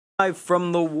Live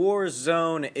from the War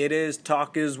Zone, it is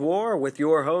Talk is War with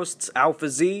your hosts, Alpha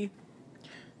Z.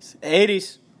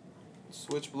 80s.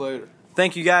 Switchblade.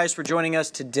 Thank you guys for joining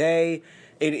us today.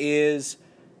 It is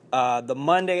the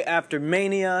Monday after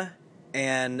Mania,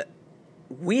 and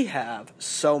we have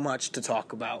so much to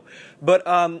talk about. But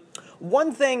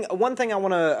one thing I want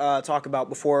to talk about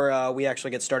before we actually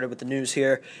get started with the news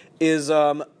here is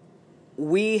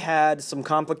we had some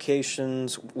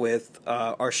complications with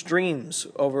our streams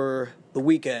over the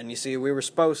weekend. You see, we were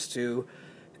supposed to.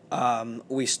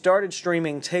 We started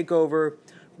streaming TakeOver,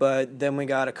 but then we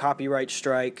got a copyright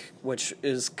strike, which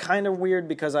is kind of weird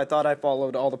because I thought I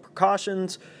followed all the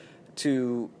precautions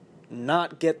to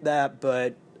not get that,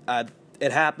 but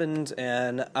it happened,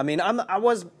 and I mean, I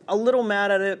was a little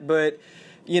mad at it, but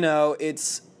you know,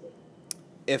 it's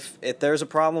if there's a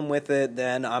problem with it,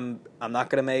 then I'm not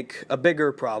gonna make a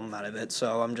bigger problem out of it.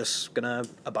 So I'm just gonna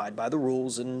abide by the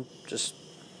rules and just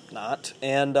not.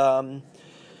 And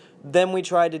then we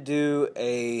tried to do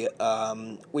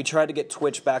we tried to get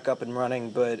Twitch back up and running,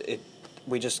 but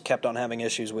we just kept on having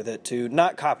issues with it too.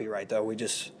 Not copyright though. It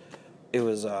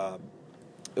was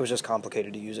just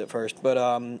complicated to use at first,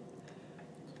 but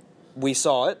we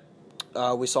saw it.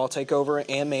 We saw TakeOver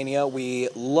and Mania. We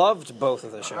loved both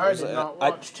of the shows. I did not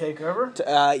watch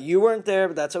TakeOver. You weren't there,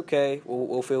 but that's okay.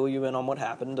 We'll fill you in on what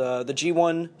happened. The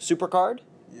G1 Supercard?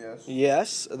 Yes.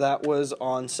 Yes, that was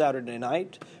on Saturday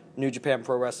night. New Japan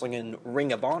Pro Wrestling and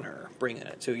Ring of Honor bringing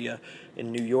it to you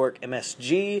in New York,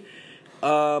 MSG.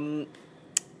 I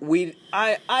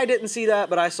didn't see that,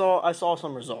 but I saw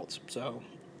some results. So,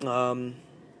 I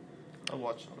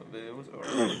watched some of it. It was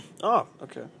alright. Oh,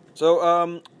 okay.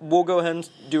 So, we'll go ahead and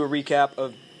do a recap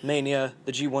of Mania,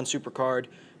 the G1 Supercard,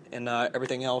 and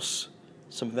everything else,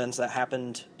 some events that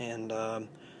happened, and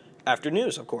after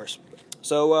news, of course.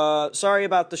 So, sorry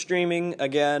about the streaming.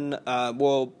 Again,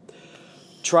 we'll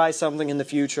try something in the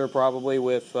future, probably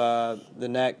with the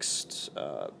next,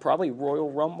 probably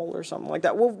Royal Rumble or something like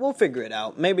that. We'll figure it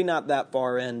out. Maybe not that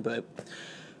far in, but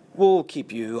we'll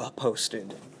keep you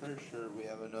posted. I'm pretty sure we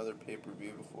have another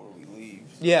pay-per-view before we leave.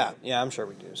 So. Yeah, I'm sure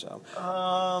we do, so.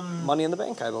 Money in the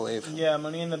Bank, I believe. Yeah,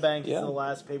 Money in the Bank Yeah. is the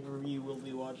last pay-per-view we'll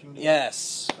be watching today.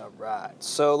 Yes. All right.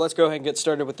 So let's go ahead and get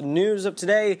started with the news of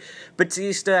today.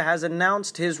 Batista has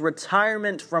announced his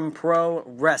retirement from pro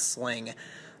wrestling.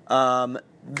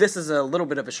 This is a little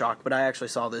bit of a shock, but I actually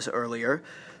saw this earlier.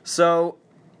 So,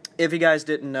 if you guys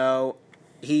didn't know,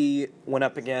 he went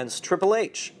up against Triple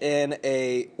H in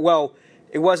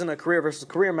it wasn't a career versus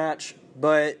career match,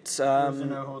 but It was a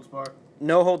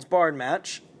no holds barred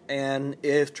match, and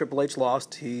if Triple H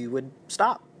lost, he would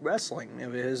stop wrestling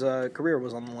if his career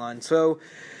was on the line. So,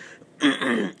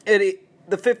 the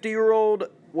 50-year-old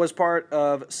was part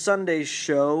of Sunday's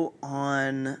show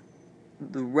on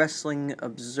the Wrestling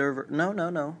Observer.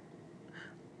 No.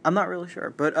 I'm not really sure.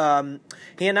 But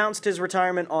he announced his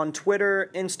retirement on Twitter,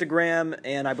 Instagram,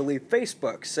 and I believe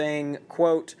Facebook, saying,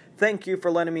 quote, "Thank you for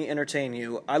letting me entertain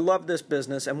you. I love this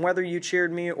business, and whether you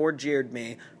cheered me or jeered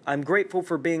me, I'm grateful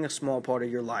for being a small part of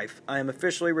your life. I am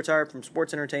officially retired from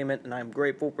sports entertainment, and I am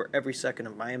grateful for every second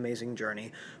of my amazing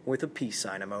journey," with a peace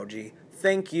sign emoji.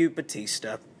 Thank you,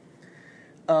 Batista.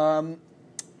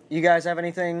 You guys have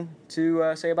anything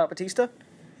to say about Batista?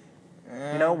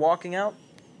 Walking out?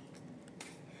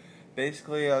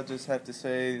 Basically, I'll just have to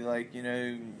say,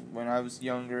 when I was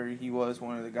younger, he was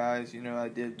one of the guys, I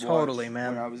did Totally, watch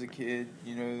man. when I was a kid,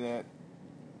 that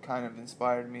kind of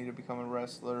inspired me to become a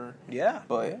wrestler. Yeah.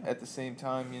 But at the same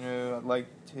time, I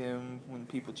liked him when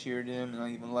people cheered him, and I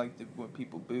even liked it when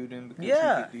people booed him because he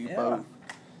could do both.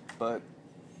 But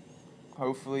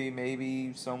hopefully,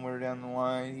 maybe somewhere down the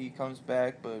line he comes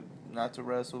back, but not to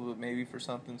wrestle, but maybe for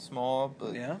something small.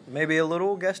 But yeah, maybe a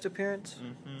little guest appearance.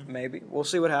 Mm-hmm. Maybe we'll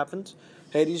see what happens.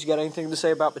 Hades, you got anything to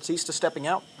say about Batista stepping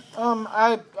out?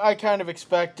 I kind of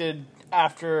expected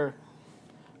this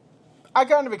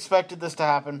to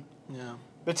happen. Yeah.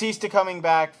 Batista coming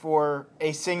back for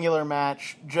a singular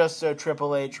match just so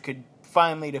Triple H could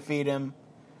finally defeat him.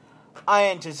 I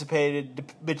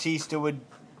anticipated Batista would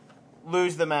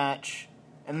lose the match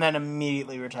and then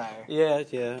immediately retire. Yeah.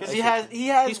 Because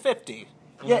he's 50.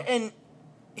 Yeah, and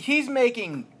he's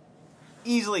making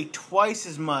easily twice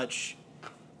as much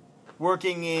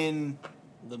working in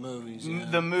the movies.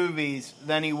 the movies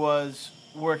than he was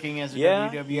working as a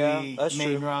WWE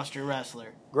main roster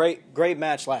wrestler. Great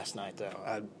match last night, though.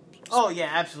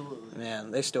 Absolutely.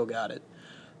 Man, they still got it.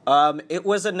 It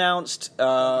was announced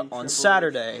on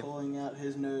Saturday. Pulling out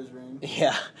his nose ring.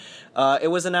 Yeah. It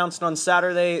was announced on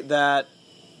Saturday that,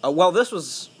 this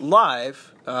was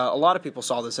live. A lot of people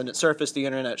saw this, and it surfaced the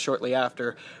internet shortly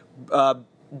after.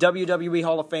 WWE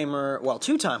Hall of Famer, well,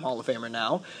 two-time Hall of Famer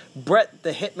now, Bret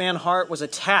the Hitman Hart was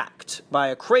attacked by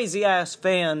a crazy-ass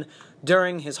fan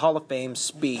during his Hall of Fame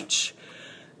speech.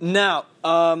 Now,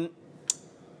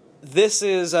 this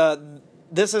is a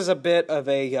bit of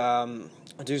a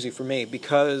doozy for me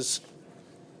because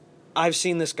I've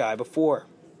seen this guy before.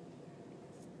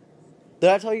 Did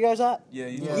I tell you guys that? Yeah,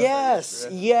 you Yeah. Yes,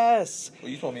 yes.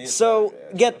 Well, you told me. So,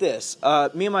 get this.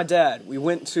 Me and my dad, we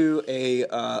went to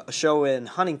a show in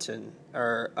Huntington,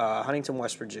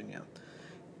 West Virginia.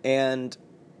 And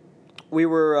we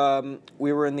were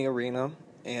in the arena,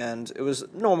 and it was a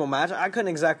normal match. I couldn't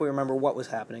exactly remember what was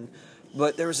happening.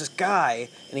 But there was this guy,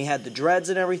 and he had the dreads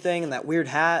and everything, and that weird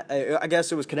hat. I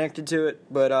guess it was connected to it.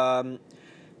 But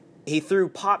he threw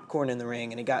popcorn in the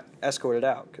ring, and he got escorted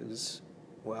out, because...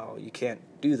 well, you can't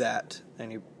do that,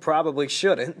 and you probably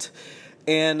shouldn't.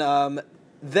 And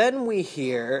then we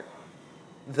hear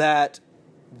that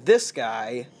this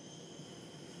guy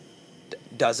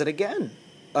does it again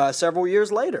several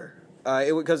years later.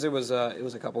 Because it was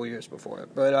a couple years before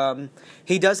it. But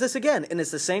he does this again, and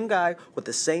it's the same guy with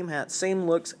the same hat, same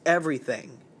looks,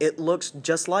 everything. It looks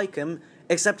just like him,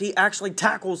 except he actually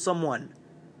tackles someone.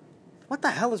 What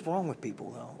the hell is wrong with people,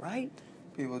 though, right?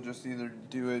 People just either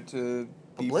do it to...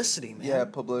 publicity, man. Yeah,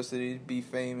 publicity, be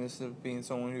famous of being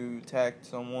someone who attacked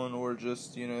someone, or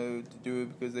just, to do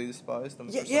it because they despise them.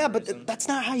 Yeah, but that's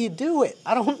not how you do it.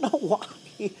 I don't know why.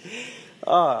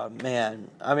 Oh,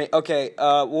 man. I mean, okay,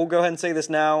 we'll go ahead and say this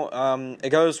now. It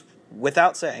goes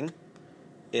without saying,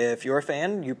 if you're a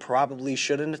fan, you probably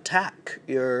shouldn't attack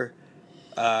your,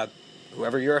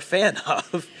 whoever you're a fan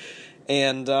of.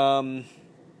 And,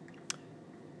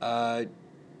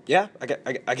 yeah,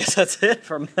 I guess that's it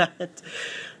from that.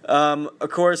 Of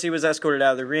course, he was escorted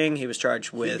out of the ring. He was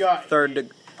charged with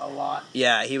a lot.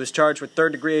 Yeah, he was charged with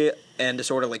third-degree and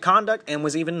disorderly conduct, and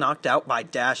was even knocked out by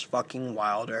Dash fucking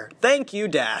Wilder. Thank you,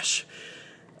 Dash.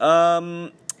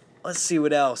 Let's see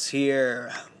what else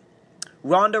here.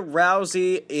 Ronda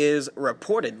Rousey is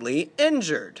reportedly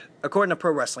injured, according to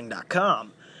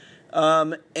ProWrestling.com.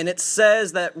 And it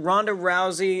says that Ronda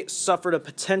Rousey suffered a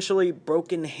potentially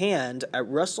broken hand at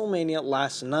WrestleMania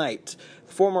last night.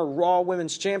 The former Raw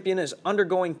Women's Champion is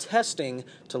undergoing testing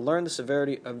to learn the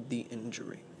severity of the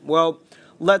injury. Well,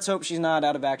 let's hope she's not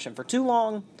out of action for too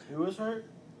long. Who was hurt?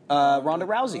 Ronda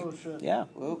Rousey. Oh, shit. Yeah,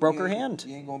 Well, broke her hand.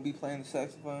 You ain't gonna be playing the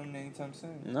saxophone anytime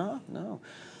soon. No.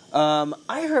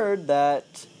 I heard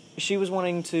that she was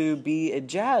wanting to be a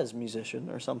jazz musician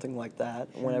or something like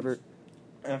that whenever...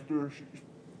 After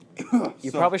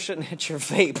You probably shouldn't hit your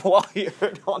vape while you're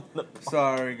on the podcast.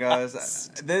 Sorry,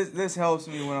 guys. This helps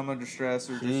me when I'm under stress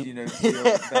or just, feel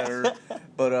better.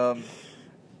 But,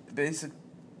 basically,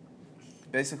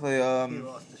 He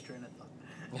lost his train of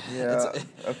thought. yeah,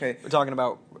 okay. We're talking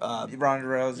about... Ronda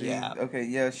Rousey. Yeah. Okay,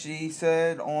 yeah, she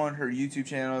said on her YouTube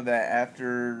channel that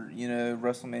after,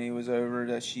 WrestleMania was over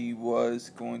that she was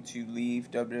going to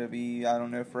leave WWE. I don't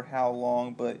know for how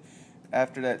long, but...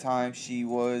 after that time, she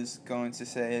was going to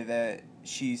say that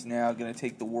she's now going to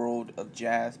take the world of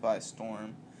jazz by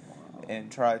storm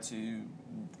and try to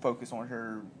focus on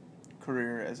her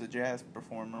career as a jazz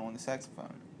performer on the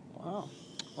saxophone. Wow.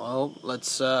 Well,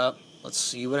 let's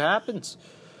see what happens.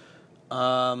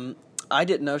 I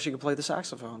didn't know she could play the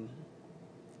saxophone.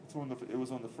 It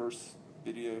was on the first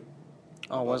video.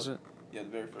 Oh, was it? Yeah, the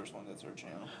very first one. That's her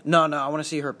channel. No, I want to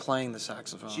see her playing the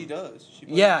saxophone. She does.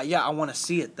 Yeah, I want to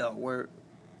see it, though. Well,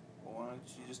 why don't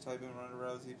you just type in Ronda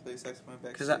Rousey play saxophone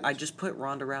backstage? Because I just put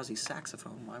Ronda Rousey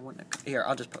saxophone. Why wouldn't it? Here,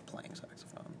 I'll just put playing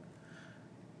saxophone.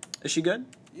 Is she good?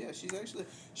 Yeah, she's actually...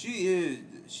 She is.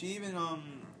 She even,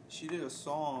 she did a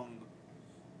song.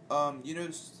 You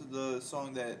noticed the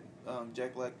song that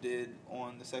Jack Black did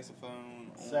on the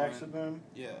saxophone? Saxophone?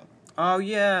 Yeah. Oh,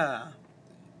 yeah.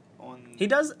 She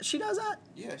does that?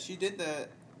 Yeah, she did that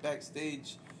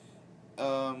backstage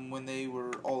when they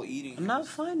were all eating. I'm not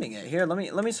finding it. Here,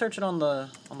 let me search it on the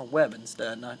web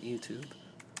instead, not YouTube.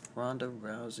 Ronda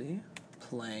Rousey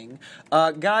playing.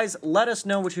 Guys, let us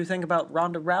know what you think about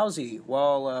Ronda Rousey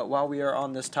while we are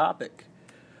on this topic.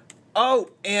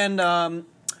 Oh, and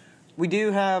we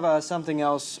do have something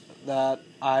else that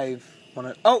I've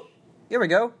wanted. Oh, here we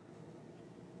go.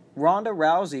 Ronda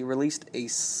Rousey released a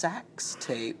sax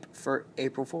tape for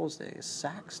April Fool's Day. A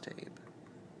sax tape.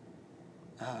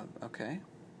 Okay.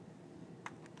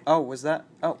 Oh, was that?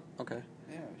 Oh, okay.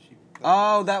 Yeah, she...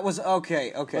 Oh, that was...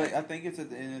 Okay. But I think it's at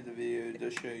the end of the video to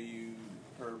show you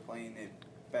her playing it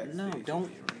backstage. No,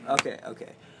 don't...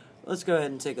 Okay. Let's go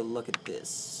ahead and take a look at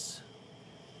this.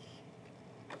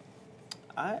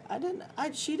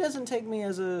 She doesn't take me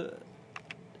as a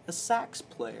a sax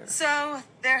player? So,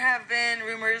 there have been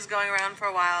rumors going around for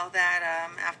a while that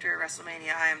after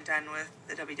WrestleMania, I am done with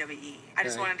the WWE. I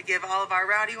just wanted to give all of our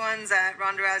rowdy ones at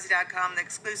RondaRousey.com the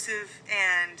exclusive,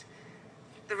 and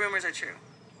the rumors are true.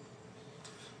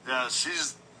 Yeah,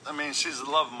 she's the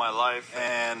love of my life,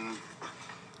 and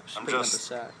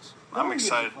I'm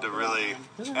excited to really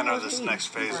enter this next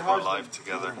phase of our life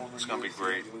together. It's going to be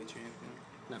great.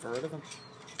 Never heard of him.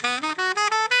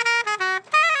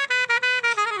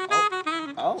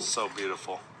 Oh. So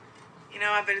beautiful. You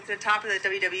know, I've been at the top of the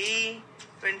WWE,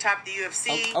 been top of the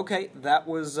UFC. Okay, that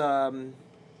was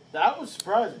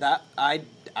surprising.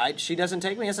 She doesn't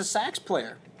take me as a sax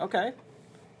player. Okay.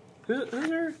 Who's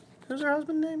her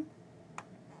husband's name?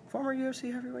 Former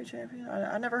UFC heavyweight champion?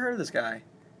 I never heard of this guy.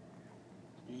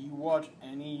 Do you watch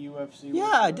any UFC?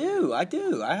 Yeah, I do.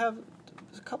 I have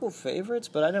a couple favorites,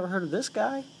 but I never heard of this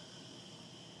guy.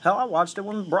 Hell, I watched it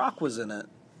when Brock was in it.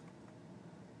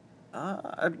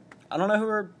 I don't know who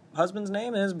her husband's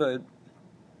name is, but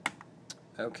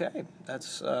okay,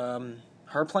 that's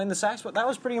her playing the sax. But that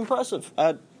was pretty impressive.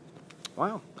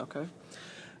 Wow. Okay.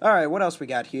 All right. What else we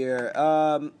got here?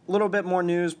 A little bit more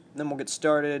news, then we'll get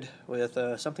started with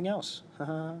something else.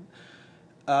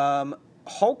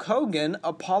 Hulk Hogan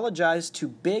apologized to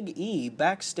Big E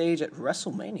backstage at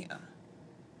WrestleMania.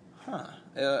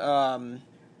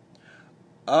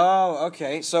 Oh,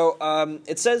 okay. So,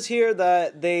 it says here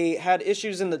that they had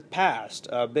issues in the past,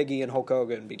 Big E and Hulk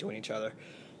Hogan, between each other.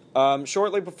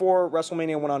 Shortly before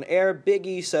WrestleMania went on air, Big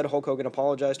E said Hulk Hogan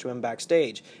apologized to him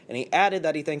backstage, and he added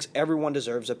that he thinks everyone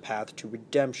deserves a path to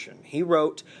redemption. He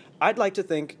wrote, "I'd like to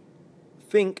think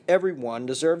everyone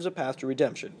deserves a path to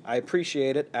redemption. I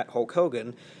appreciate it at Hulk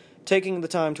Hogan taking the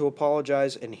time to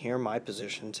apologize and hear my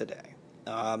position today."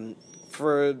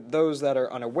 For those that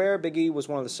are unaware, Big E was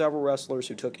one of the several wrestlers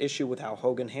who took issue with how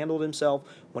Hogan handled himself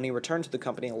when he returned to the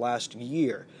company last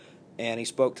year. And he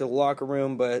spoke to the locker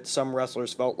room, but some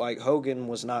wrestlers felt like Hogan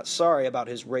was not sorry about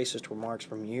his racist remarks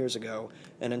from years ago,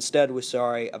 and instead was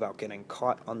sorry about getting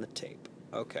caught on the tape.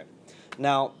 Okay.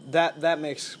 Now, that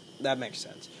makes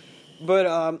sense. But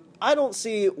I don't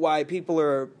see why people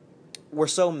were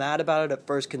so mad about it at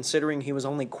first, considering he was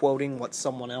only quoting what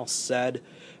someone else said.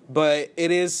 But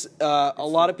it is, a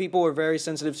lot of people are very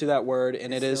sensitive to that word,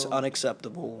 and it is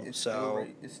unacceptable. It's still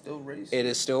racist. It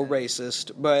is still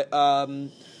racist. But,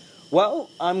 well,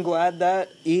 I'm glad that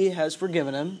E has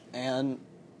forgiven him, and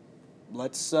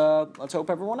let's hope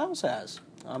everyone else has.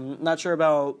 I'm not sure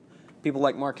about people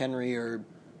like Mark Henry or,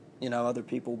 other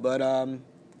people, but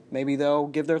maybe they'll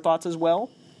give their thoughts as well.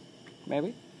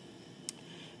 Maybe.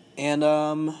 And,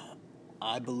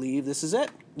 I believe this is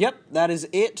it. Yep, that is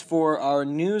it for our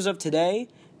news of today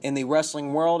in the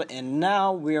wrestling world. And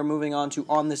now we are moving on to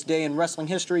On This Day in Wrestling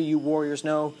History. You Warriors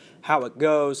know how it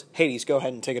goes. Hades, go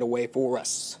ahead and take it away for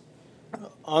us.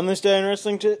 On this day in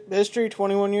wrestling history,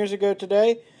 21 years ago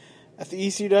today, at the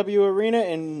ECW Arena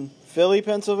in Philly,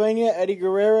 Pennsylvania, Eddie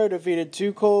Guerrero defeated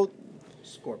Too Cold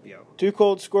Scorpio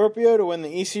to win the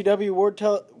ECW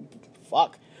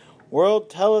World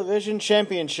Television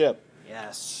Championship.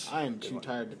 Yes. I am too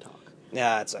tired to talk.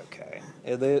 Yeah, it's okay.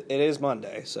 It is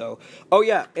Monday, so... Oh,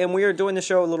 yeah, and we are doing the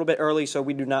show a little bit early, so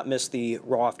we do not miss the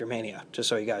Raw After Mania, just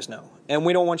so you guys know. And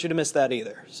we don't want you to miss that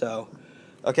either, so...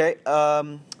 Okay,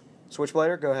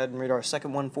 Switchblader, go ahead and read our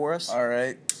second one for us. All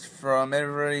right. From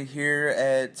everybody here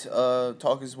at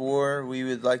Talk is War, we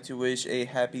would like to wish a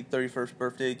happy 31st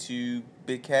birthday to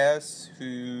Big Cass,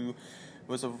 who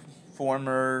was a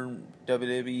former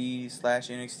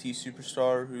WWE/NXT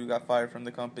superstar who got fired from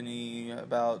the company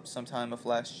about sometime of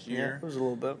last year. Yeah, it was a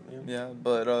little bit. Yeah,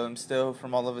 but still,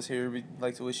 from all of us here, we'd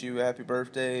like to wish you a happy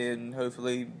birthday, and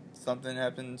hopefully something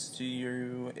happens to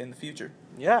you in the future.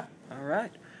 Yeah, all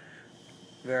right.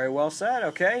 Very well said,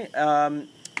 okay.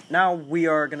 Now we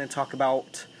are going to talk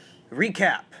about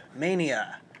Recap,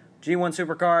 Mania, G1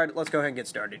 Supercard. Let's go ahead and get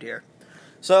started here.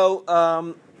 So,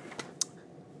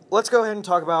 let's go ahead and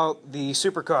talk about the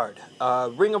Supercard.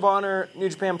 Ring of Honor, New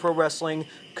Japan Pro Wrestling,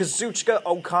 Kazuchika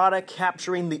Okada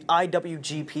capturing the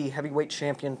IWGP Heavyweight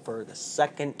Champion for the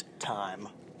second time.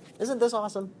 Isn't this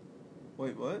awesome?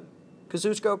 Wait, what?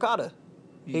 Kazuchika Okada.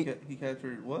 He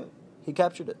captured what? He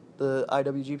captured it, the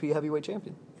IWGP Heavyweight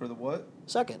Champion. For the what?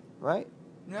 Second, right?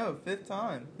 No, fifth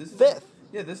time. This is fifth?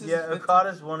 Yeah, this is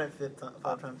Okada's won it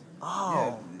 5 times. Oh,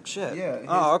 yeah. Shit.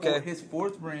 Yeah. Okay. His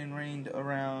fourth reign reigned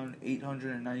around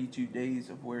 892 days,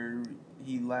 of where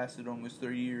he lasted almost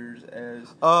 3 years as...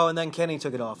 Oh, and then Kenny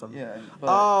took it off him. Yeah.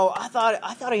 I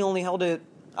thought he only held it...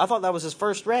 I thought that was his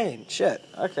first reign. Shit.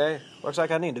 Okay. Looks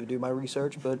like I need to do my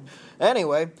research, but...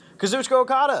 Anyway, Kazuchika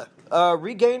Okada,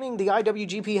 regaining the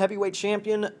IWGP Heavyweight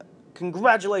Champion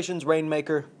congratulations,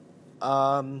 Rainmaker.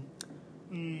 I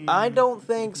don't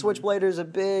think Switchblader's a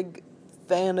big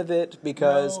fan of it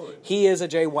because he is a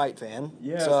Jay White fan.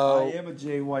 Yes, so, I am a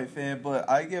Jay White fan, but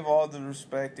I give all the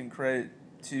respect and credit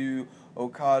to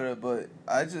Okada, but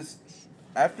I just,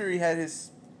 after he had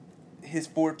his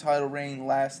 4th title reign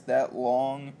last that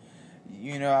long,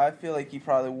 you know, I feel like he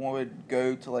probably would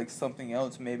go to like something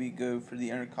else, maybe go for the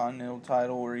Intercontinental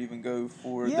title or even go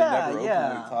for the never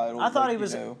openweight title. I thought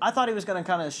I thought he was going to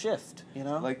kind of shift, you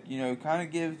know, like, you know, kind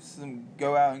of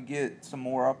go out and get some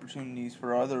more opportunities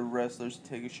for other wrestlers to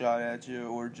take a shot at you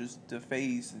or just to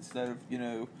face instead of, you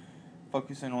know,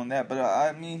 focusing on that. But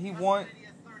I mean, he won.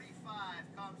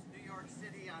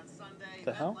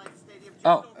 The hell?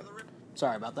 Oh,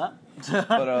 sorry about that.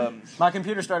 But my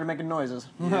computer started making noises.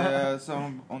 Yeah,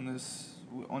 so on the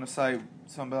site,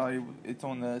 it's on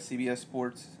the CBS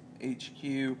Sports HQ.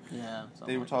 Yeah,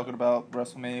 they were talking about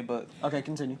WrestleMania, but okay,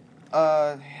 continue.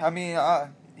 I mean,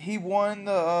 he won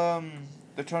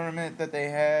the tournament that they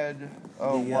had.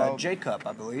 The J Cup,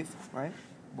 I believe, right?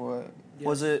 What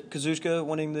was it? Kazuchika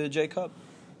winning the J Cup.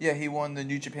 Yeah, he won the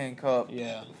New Japan Cup.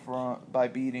 Yeah. By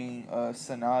beating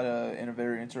Sonata in a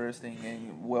very interesting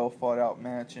and well fought out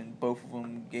match, and both of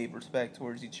them gave respect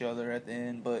towards each other at the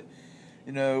end. But,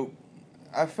 you know,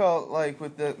 I felt like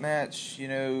with that match, you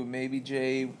know, maybe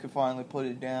Jay could finally put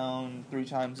it down 3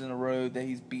 times in a row that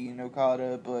he's beaten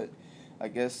Okada, but I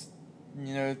guess,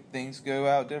 you know, things go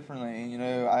out differently. And, you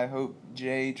know, I hope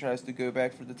Jay tries to go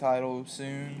back for the title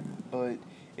soon, but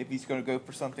if he's going to go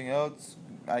for something else,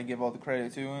 I give all the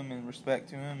credit to him and respect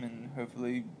to him, and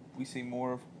hopefully we see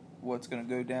more of what's going to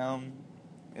go down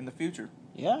in the future.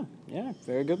 Yeah,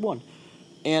 very good one.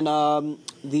 And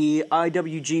the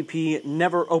IWGP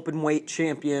Never Openweight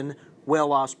Champion, Will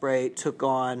Ospreay, took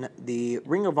on the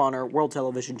Ring of Honor World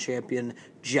Television Champion,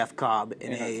 Jeff Cobb,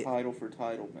 in a title for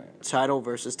title match. Title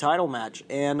versus title match.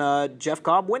 And Jeff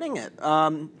Cobb winning it.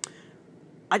 I'm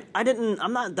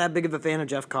not that big of a fan of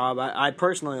Jeff Cobb. I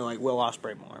personally like Will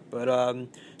Ospreay more. But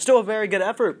still a very good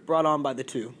effort brought on by the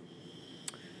two.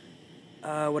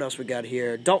 What else we got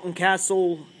here? Dalton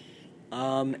Castle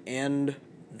and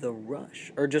the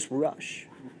Rush. Or just Rush.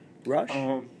 Rush?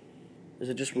 Is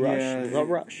it just Rush? Yeah, The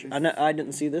Rush. I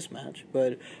didn't see this match,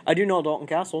 but I do know Dalton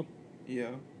Castle.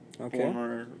 Yeah. Okay.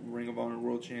 Former Ring of Honor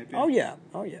World Champion. Oh, yeah.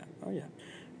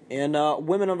 And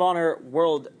Women of Honor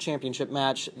World Championship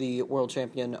match, the world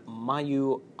champion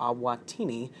Mayu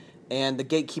Awatini and the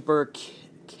gatekeeper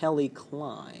Kelly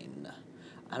Klein.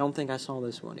 I don't think I saw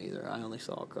this one either. I only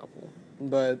saw a couple.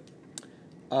 But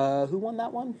who won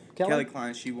that one? Kelly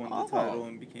Klein, she won the title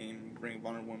and became Ring of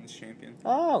Honor Women's Champion.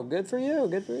 Oh, good for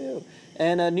you.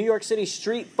 And New York City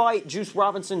Street Fight, Juice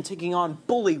Robinson taking on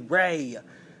Bully Ray.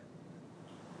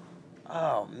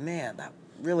 Oh, man, that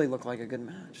really looked like a good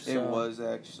match. It was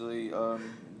actually.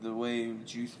 The way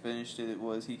Juice finished it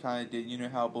was he kind of did, you know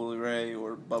how Bully Ray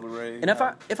or Bubba Ray. And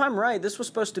if I'm right, this was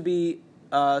supposed to be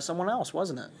someone else,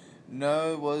 wasn't it?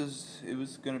 No, it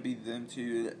was going to be them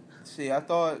two. See, I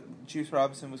thought Juice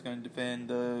Robinson was going to defend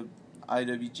the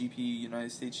IWGP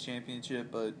United States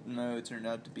Championship, but no, it turned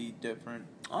out to be different.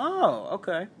 Oh,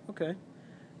 okay.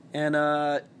 And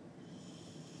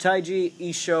Taiji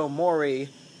Ishimori.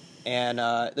 And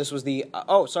this was the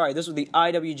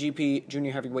IWGP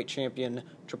Junior Heavyweight Champion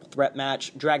Triple Threat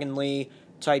match. Dragon Lee,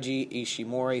 Taiji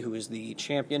Ishimori, who is the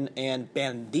champion, and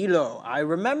Bandito. I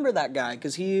remember that guy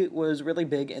because he was really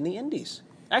big in the Indies.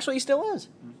 Actually, he still is.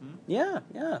 Mm-hmm. Yeah.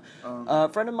 A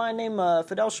friend of mine named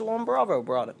Fidel Shalom Bravo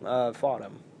fought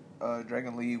him.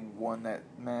 Dragon Lee won that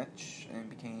match and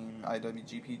became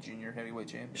IWGP Junior Heavyweight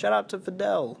Champion. Shout out to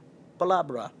Fidel.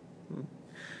 Palabra.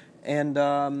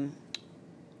 And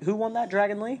who won that,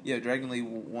 Dragon Lee? Yeah, Dragon Lee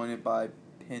won it by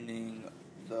pinning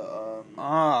the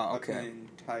okay.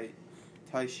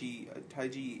 Taiji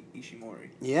Ishimori.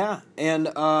 Yeah, and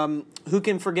who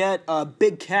can forget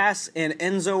Big Cass and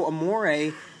Enzo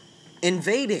Amore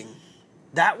invading?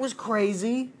 That was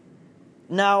crazy.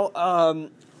 Now,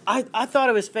 I thought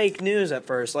it was fake news at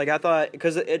first. Like I thought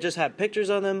because it just had pictures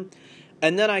of them,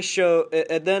 and then I saw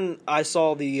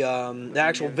the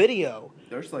actual video.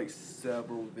 There's like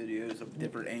several videos of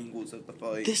different angles of the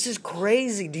fight. This is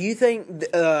crazy. Do you think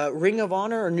Ring of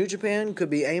Honor or New Japan could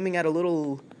be aiming at a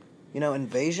little,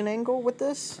 invasion angle with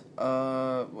this?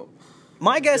 Well,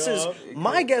 my guess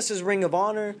is Ring of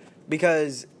Honor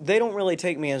because they don't really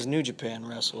take me as New Japan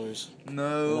wrestlers.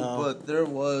 No. But there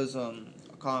was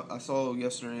I saw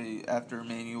yesterday after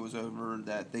Mania was over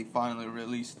that they finally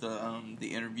released the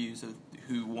interviews of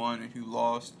who won and who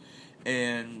lost,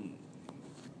 and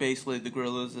basically the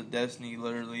Guerrillas of Destiny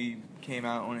literally came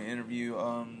out on an interview.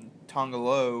 Tonga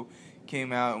Low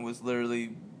came out and was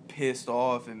literally pissed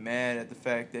off and mad at the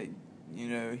fact that,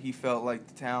 he felt like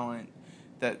the talent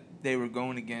that they were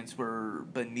going against were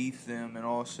beneath them, and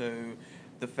also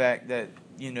the fact that,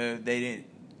 they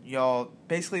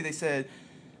said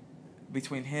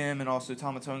between him and also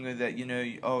Tamatonga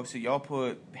that, so y'all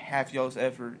put half y'all's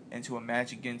effort into a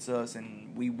match against us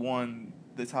and we won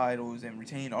the titles and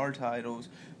retained our titles,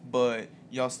 but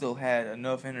y'all still had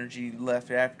enough energy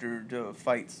left after to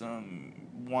fight some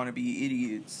wannabe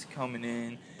idiots coming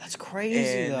in. That's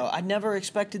crazy, though. I never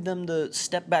expected them to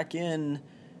step back in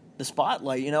the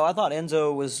spotlight. I thought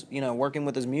Enzo was, working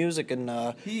with his music, and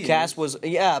Cass was,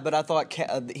 but I thought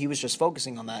he was just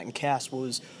focusing on that, and Cass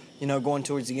was, going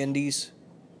towards the indies.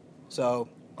 So,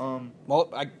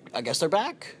 I guess they're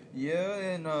back. Yeah,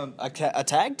 and a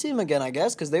tag team again, I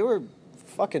guess, because they were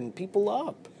fucking people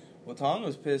up. Well,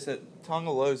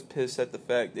 Tonga Lowe's pissed at the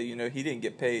fact that, he didn't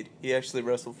get paid. He actually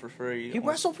wrestled for free. He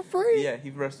wrestled for free? Yeah, he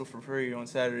wrestled for free on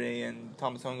Saturday, and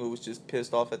Tamatonga was just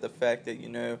pissed off at the fact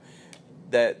that,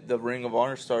 that the Ring of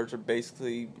Honor stars are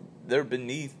basically, they're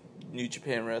beneath New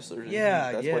Japan wrestlers.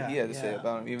 Yeah, that's what he had to say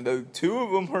about them, even though two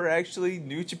of them were actually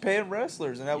New Japan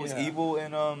wrestlers, and that was Evil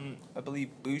and, I believe,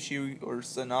 Bushi or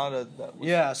Sonata.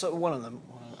 So one of them.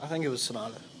 I think it was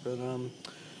Sonata.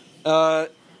 But,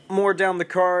 more down the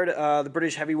card, the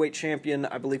British heavyweight champion,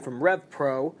 I believe from Rev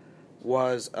Pro,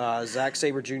 was Zack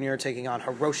Sabre Jr. taking on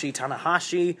Hiroshi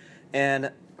Tanahashi, and,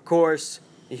 of course,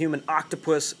 the Human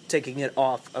Octopus taking it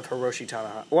off of Hiroshi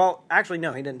Tanahashi. Well, actually,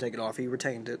 no, he didn't take it off. He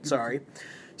retained it. Sorry.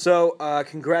 So,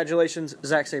 congratulations,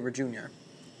 Zack Sabre Jr.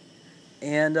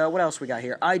 And what else we got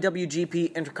here?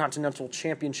 IWGP Intercontinental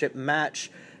Championship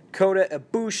match. Kota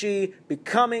Ibushi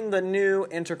becoming the new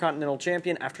Intercontinental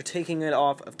Champion after taking it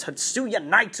off of Tetsuya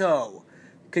Naito.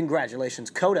 Congratulations,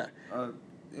 Kota.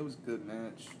 It was a good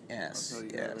match. Yes, I'll tell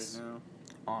you that right now.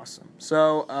 Awesome.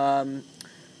 So,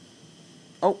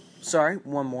 sorry,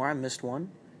 one more. I missed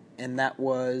one. And that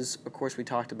was, of course, we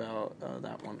talked about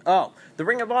that one. Oh, the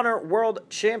Ring of Honor World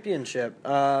Championship.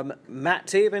 Matt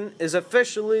Taven is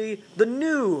officially the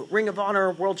new Ring of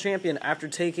Honor World Champion after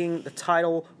taking the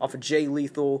title off of Jay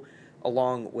Lethal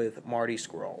along with Marty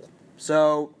Scurll.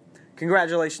 So,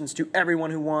 congratulations to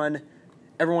everyone who won,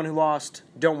 everyone who lost.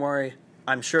 Don't worry,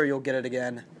 I'm sure you'll get it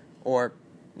again, or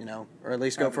at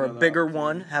least go for a bigger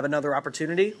one, have another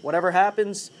opportunity. Whatever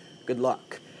happens, good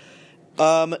luck.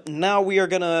 Now we are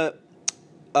gonna,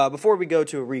 before we go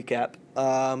to a recap,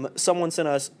 someone sent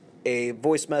us a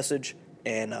voice message,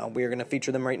 and we are gonna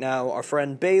feature them right now. Our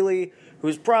friend Bailey,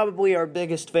 who's probably our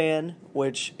biggest fan,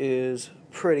 which is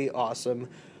pretty awesome.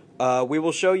 We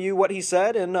will show you what he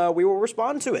said, and we will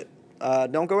respond to it.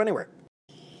 Don't go anywhere.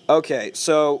 Okay,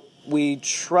 so we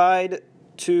tried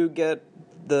to get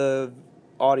the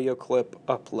audio clip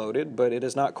uploaded, but it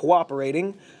is not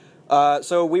cooperating.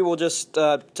 So we will just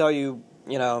tell you,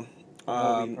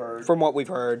 from what we've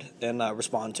heard and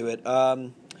respond to it.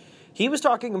 He was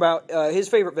talking about his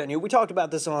favorite venue. We talked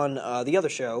about this on the other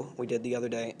show we did the other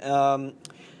day.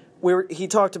 Where he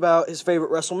talked about his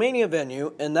favorite WrestleMania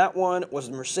venue, and that one was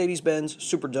the Mercedes-Benz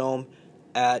Superdome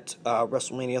at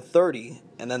WrestleMania 30,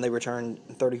 and then they returned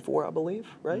in 34, I believe,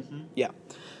 right? Mm-hmm. Yeah.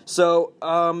 So,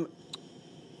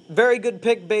 very good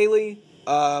pick, Bailey.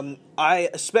 I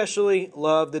especially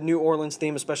love the New Orleans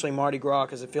theme, especially Mardi Gras,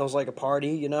 because it feels like a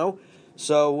party,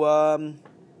 So,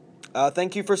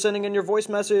 thank you for sending in your voice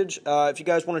message. If you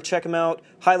guys want to check him out,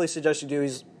 highly suggest you do.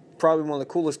 He's probably one of the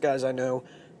coolest guys I know.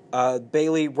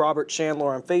 Bailey Robert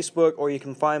Chandler on Facebook, or you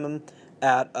can find him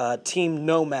at Team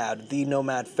Nomad, the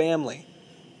Nomad family.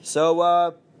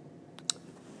 So,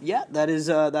 that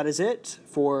is it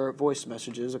for voice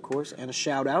messages, of course, and a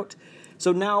shout out.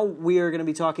 So now we are going to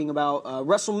be talking about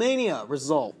WrestleMania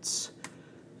results.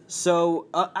 So,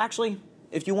 actually,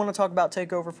 if you want to talk about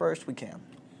TakeOver first, we can.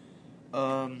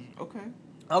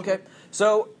 Okay.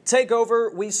 So,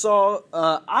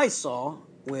 TakeOver, I saw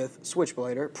with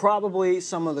Switchblader, probably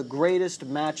some of the greatest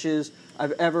matches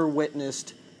I've ever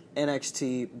witnessed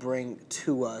NXT bring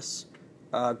to us.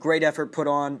 Great effort put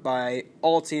on by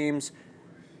all teams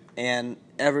and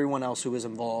everyone else who was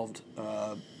involved.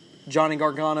 Johnny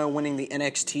Gargano winning the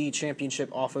NXT championship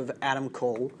off of Adam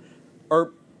Cole.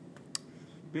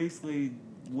 Basically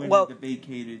winning the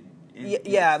vacated...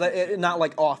 but not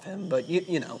like off him, but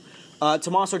you know.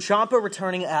 Tommaso Ciampa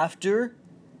returning after.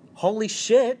 Holy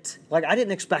shit. I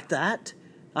didn't expect that.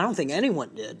 I don't think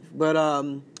anyone did. But,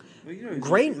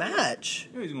 great match.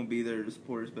 He's going to be there to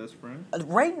support his best friend.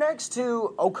 Right next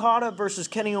to Okada versus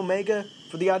Kenny Omega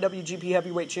for the IWGP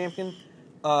Heavyweight Champion.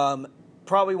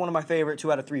 Probably one of my favorite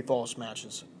 2 out of 3 falls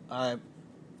matches.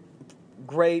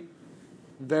 Great.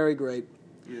 Very great.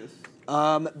 Yes.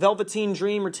 Velveteen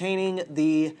Dream retaining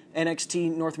the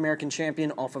NXT North American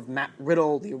Champion off of Matt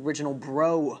Riddle, the original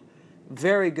Bro.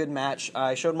 Very good match.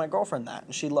 I showed my girlfriend that,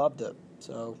 and she loved it.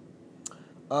 So,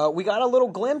 we got a little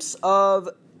glimpse of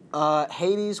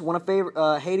Hades,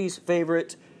 Hades'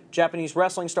 favorite Japanese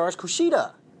wrestling stars,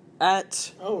 Kushida,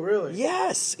 at... Oh, really?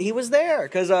 Yes, he was there,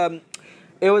 because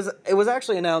it was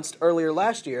actually announced earlier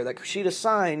last year that Kushida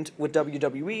signed with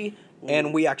WWE,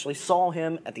 and we actually saw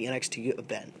him at the NXT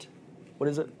event. What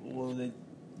is it? Well,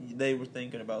 they were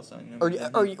thinking about signing him. Or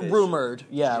rumored,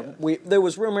 yeah. There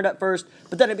was rumored at first,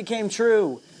 but then it became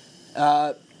true.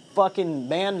 Fucking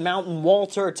Man Mountain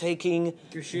Walter taking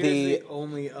Kushida's the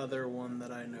only other one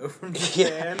that I know from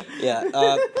Japan.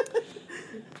 Yeah.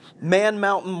 Man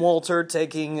Mountain Walter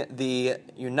taking the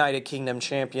United Kingdom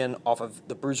champion off of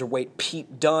the Bruiserweight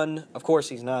Pete Dunne. Of course,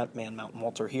 he's not Man Mountain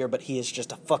Walter here, but he is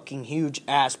just a fucking huge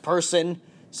ass person.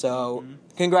 So,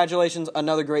 congratulations,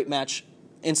 another great match.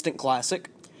 Instant classic.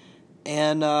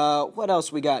 And what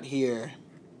else we got here?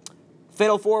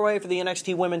 Fatal 4-Way for the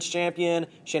NXT Women's Champion.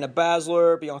 Shayna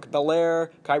Baszler, Bianca Belair,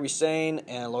 Kairi Sane,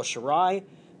 and Io Shirai.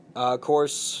 Of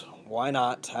course, why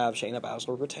not have Shayna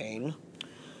Baszler retain?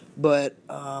 But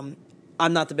I'm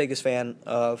not the biggest fan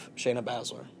of Shayna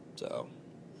Baszler. So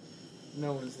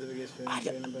No one's the biggest fan of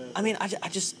Shayna Baszler. I mean, I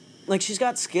just... Like, she's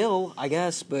got skill, I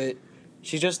guess, but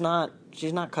she's just not...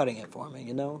 She's not cutting it for me,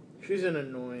 you know? She's an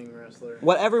annoying wrestler.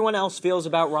 What everyone else feels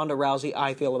about Ronda Rousey,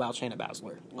 I feel about Shayna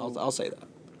Baszler. I'll say that.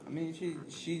 I mean,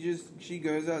 she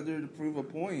goes out there to prove a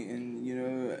point, and you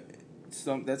know,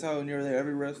 that's how nearly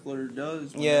every wrestler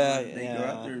does. They go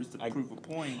out there is to prove a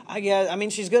point. I guess. I mean,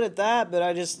 she's good at that, but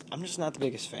I'm just not the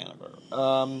biggest fan of her.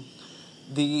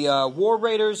 The War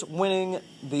Raiders retaining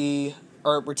the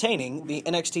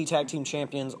NXT Tag Team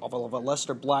Champions of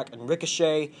Aleister Black and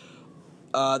Ricochet.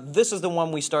 This is the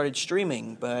one we started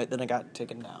streaming, but then it got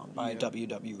taken down by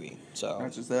WWE. So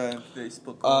not just that, they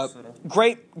split costs.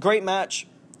 Great match.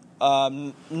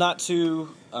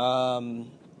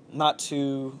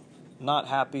 Not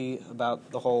happy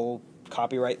about the whole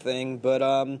copyright thing, but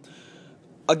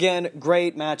again,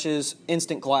 great matches,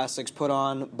 instant classics put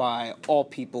on by all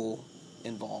people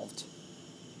involved.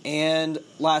 And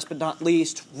last but not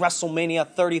least,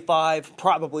 WrestleMania 35,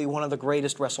 probably one of the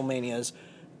greatest WrestleManias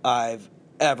I've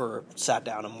ever sat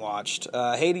down and watched.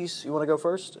 Hades, you want to go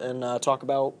first and talk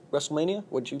about WrestleMania?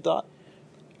 What you thought?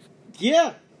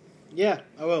 Yeah,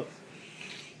 I will.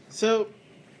 So,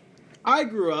 I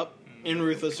grew up in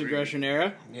Ruthless Aggression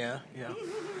era. Yeah.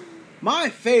 My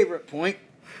favorite point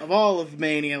of all of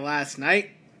Mania last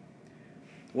night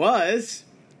was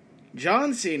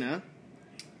John Cena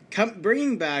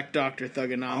bringing back Dr.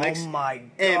 Thugonomics. Oh my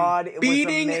God, it was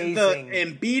amazing.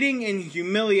 And beating and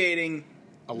humiliating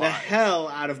the hell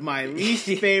out of my least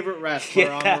favorite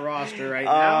wrestler on the roster right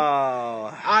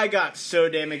now. I got so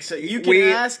damn excited. You can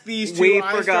ask these two.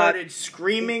 I started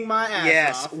screaming my ass off.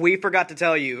 Yes, we forgot to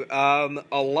tell you.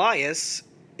 Elias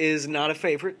is not a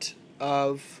favorite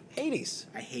of Hades.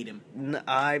 I hate him.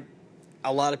 A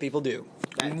lot of people do.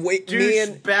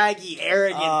 Douchebaggy,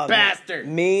 arrogant bastard.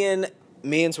 Me and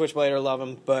Switchblader love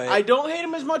him, but I don't hate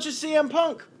him as much as CM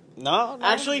Punk. No,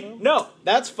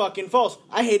 that's fucking false.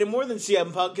 I hate him more than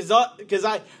CM Punk because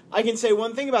I can say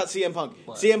one thing about CM Punk.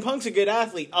 What? CM Punk's a good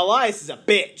athlete. Elias is a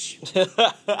bitch.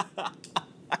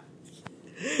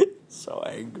 So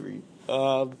angry.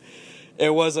 It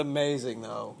was amazing,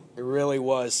 though. It really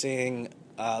was, seeing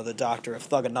the Doctor of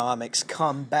Thugonomics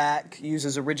come back, use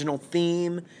his original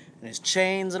theme and his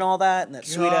chains and all that, and that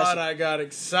sweet ass. God, I got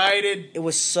excited. It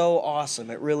was so awesome.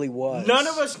 It really was. None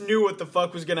of us knew what the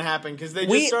fuck was gonna happen because they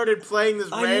just started playing this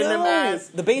random ass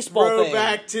the baseball thing.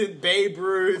 Back to Babe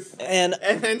Ruth, and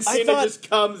then Cena just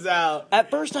comes out. At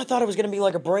first, I thought it was gonna be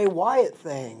like a Bray Wyatt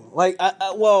thing. Like,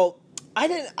 I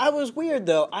didn't. I was weird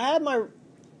though. I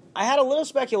had a little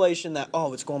speculation that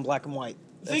it's going black and white.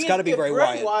 It's got to be Bray Wyatt.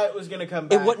 If Bray Wyatt was gonna come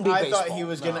back, it wouldn't be I baseball.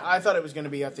 I thought it was gonna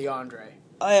be at the Andre.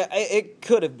 It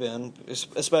could have been,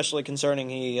 especially concerning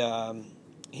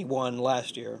he won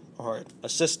last year, or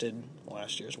assisted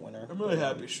last year's winner. I'm really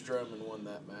happy Strowman won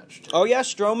that match, too. Oh, yeah,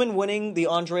 Strowman winning the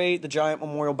Andre the Giant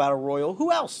Memorial Battle Royal.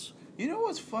 Who else? You know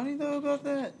what's funny, though, about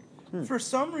that? For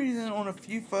some reason, on a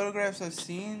few photographs I've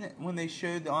seen, when they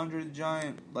showed the Andre the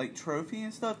Giant, trophy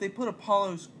and stuff, they put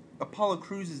Apollo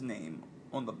Crews' name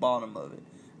on the bottom of it.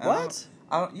 What?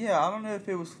 I don't know if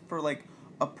it was for,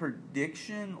 a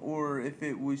prediction or if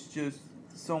it was just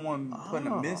someone putting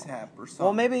a mishap or something.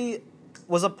 Well, maybe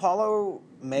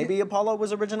Apollo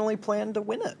was originally planned to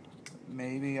win it.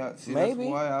 Maybe. That's Maybe.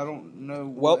 why I don't know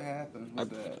what happened with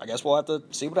that. I guess we'll have to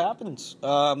see what happens.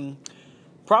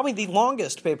 Probably the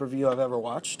longest pay-per-view I've ever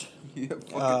watched. Yeah,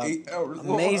 fucking 8 hours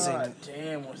long. Amazing. God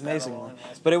damn, was Amazing that a one. long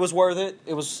ass But it was worth it.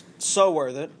 It was so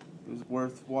worth it. It was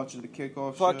worth watching the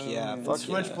kickoff Fuck show. yeah, and- fuck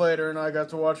Switchblader and I got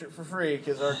to watch it for free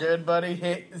because our good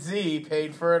buddy Z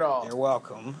paid for it all. You're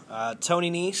welcome.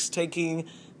 Tony Nese taking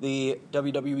the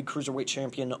WWE Cruiserweight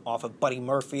Champion off of Buddy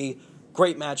Murphy.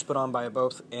 Great match put on by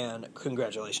both, and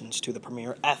congratulations to the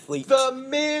premier athlete. The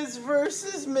Miz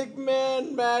versus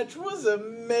McMahon match was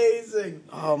amazing.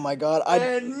 Oh my god,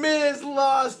 And Miz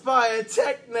lost by a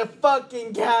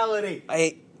techno-fucking-cality.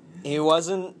 he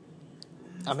wasn't.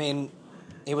 I mean,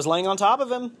 he was laying on top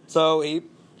of him, so he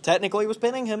technically was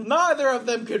pinning him. Neither of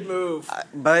them could move.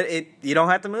 But you don't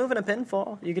have to move in a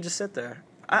pinfall. You could just sit there.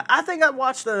 I think I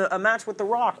watched a match with The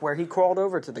Rock where he crawled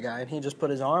over to the guy and he just put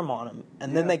his arm on him,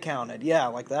 and then they counted. Yeah,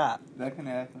 like that. That can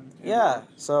happen. Yeah.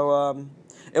 So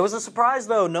it was a surprise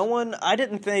though. I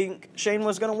didn't think Shane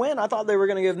was going to win. I thought they were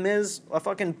going to give Miz a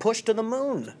fucking push to the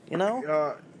moon. You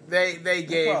know. They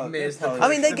gave Miz the push I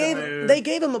mean, to the moon. they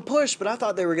gave him a push, but I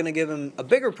thought they were going to give him a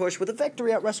bigger push with a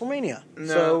victory at WrestleMania. No.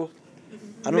 So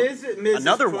I don't, Miz's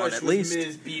another push one at was least.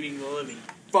 Miz beating the living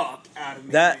fuck out of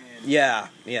McMahon. That yeah.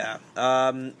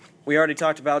 We already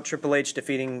talked about Triple H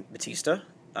defeating Batista. He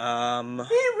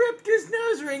ripped his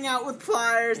nose ring out with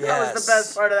pliers. That was Yes. the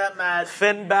best part of that match.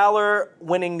 Finn Balor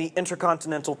winning the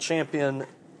Intercontinental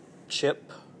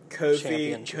Championship.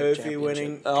 Kofi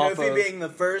winning. Off Kofi of- being the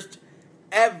first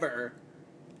ever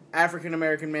African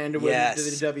American man to win to the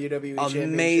WWE Championship.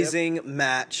 Amazing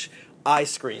match. I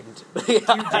screamed.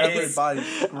 Everybody.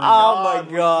 Oh my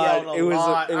we god! yelled a It was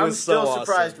lot. it I'm was so still awesome.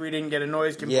 surprised we didn't get a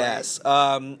noise complaint. Yes.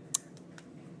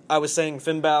 I was saying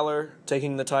Finn Balor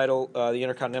taking the title, the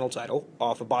Intercontinental title,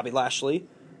 off of Bobby Lashley.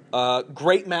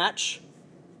 Great match.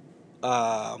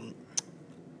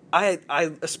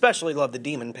 I especially love the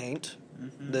demon paint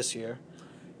this year.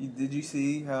 Did you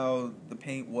see how the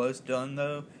paint was done,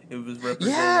 though? It was representing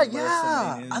Yeah.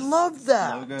 WrestleMania's I loved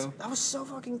that. logo. That was so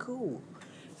fucking cool.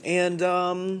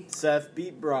 And Seth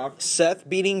beat Brock. Seth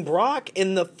beating Brock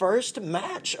in the first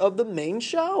match of the main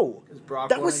show. Brock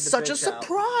That was wanted to such a bitch out.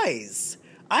 surprise.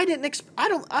 I didn't. I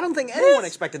don't think anyone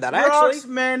expected that. Brock's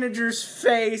Actually, manager's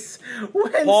face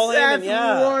when Paul Seth Heyman,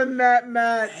 yeah. won that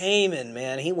match. Heyman,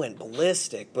 man, he went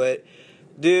ballistic. But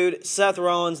dude, Seth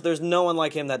Rollins, there's no one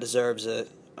like him that deserves it.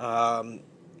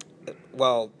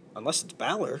 Well, unless it's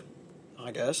Balor,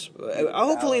 I guess.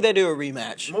 Hopefully they do a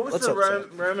rematch. What was Let's the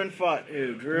hope so. Roman fought?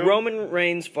 Who? Drew? Roman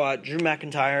Reigns fought Drew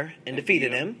McIntyre and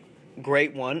defeated him.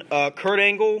 Great one. Kurt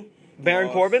Angle, Baron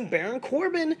Lost. Corbin. Baron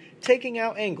Corbin taking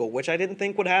out Angle, which I didn't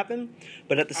think would happen.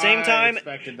 But at the same I time,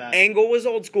 expected that. Angle was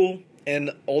old school,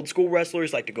 and old school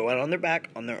wrestlers like to go out on their back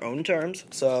on their own terms.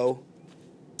 So,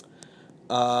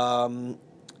 and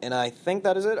I think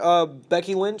that is it.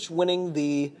 Becky Lynch winning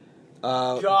the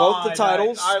both the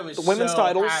titles, I was the women's so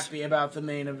titles. happy about the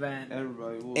main event.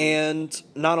 Everybody was. And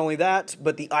not only that,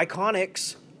 but the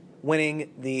Iconics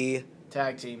winning the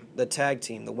Tag team. tag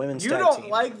team, the women's You tag don't team.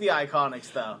 like the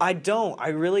Iconics, though. I don't. I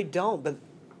really don't. But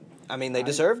I mean, they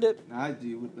deserved it. I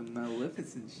do with the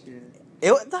Maleficent shit.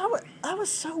 That was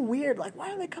so weird. Like, why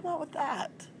did they come out with that?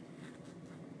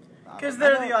 Because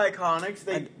they're the Iconics.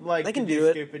 They they can to do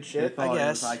it. stupid They shit. thought I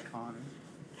guess. It was iconic.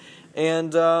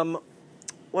 And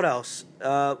what else?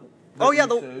 The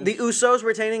Usos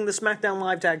retaining the SmackDown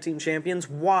Live Tag Team Champions,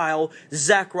 while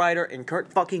Zack Ryder and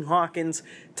Kurt fucking Hawkins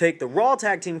take the Raw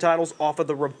Tag Team titles off of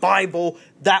the Revival.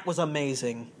 That was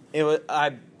amazing.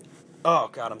 Oh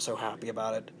god, I'm so happy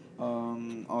about it.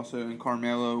 Also, in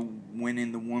Carmelo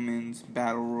winning the women's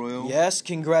battle royal. Yes,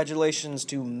 congratulations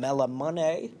to Mela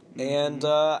Money, and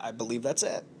I believe that's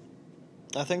it.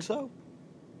 I think so.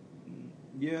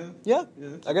 Yeah. Yeah,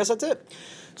 I guess that's it.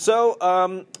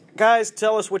 So, guys,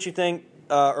 tell us what you think,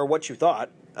 or what you thought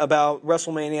about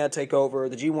WrestleMania TakeOver,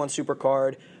 the G1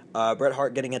 Supercard, Bret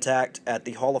Hart getting attacked at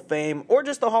the Hall of Fame, or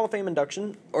just the Hall of Fame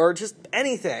induction, or just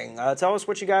anything. Tell us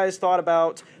what you guys thought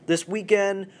about this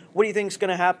weekend. What do you think is going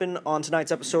to happen on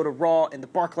tonight's episode of Raw in the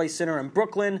Barclays Center in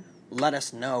Brooklyn? Let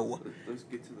us know. Let's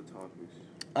get to the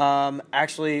topics.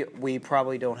 Actually, we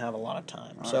probably don't have a lot of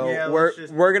time, so Yeah, we're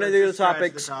gonna let's do the just scratch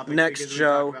topics because next we talked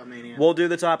show. about Mania. We'll do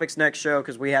the topics next show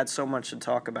because we had so much to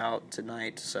talk about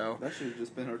tonight. So That should have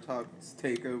just been our topics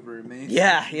takeover in Maine.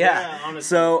 yeah. honestly.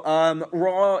 So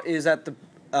Raw is at the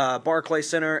Barclays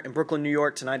Center in Brooklyn, New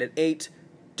York tonight at 8.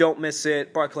 Don't miss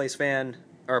it, Brooklyn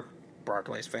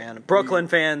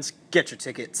fans, get your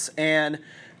tickets. And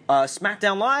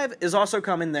SmackDown Live is also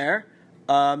coming there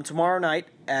tomorrow night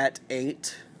at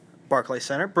 8. Barclays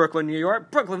Center, Brooklyn, New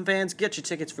York. Brooklyn fans, get your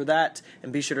tickets for that,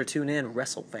 and be sure to tune in,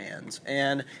 Wrestle fans.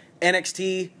 And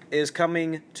NXT is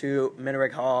coming to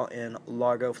Minareg Hall in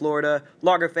Largo, Florida.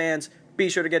 Largo fans, be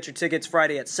sure to get your tickets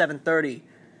Friday at 7:30.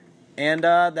 And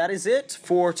that is it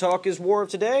for Talk is War of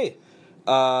today.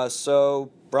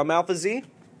 So, from Alpha Z,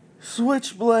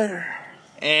 Switchblade.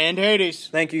 And Hades.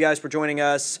 thank you guys for joining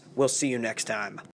us. We'll see you next time.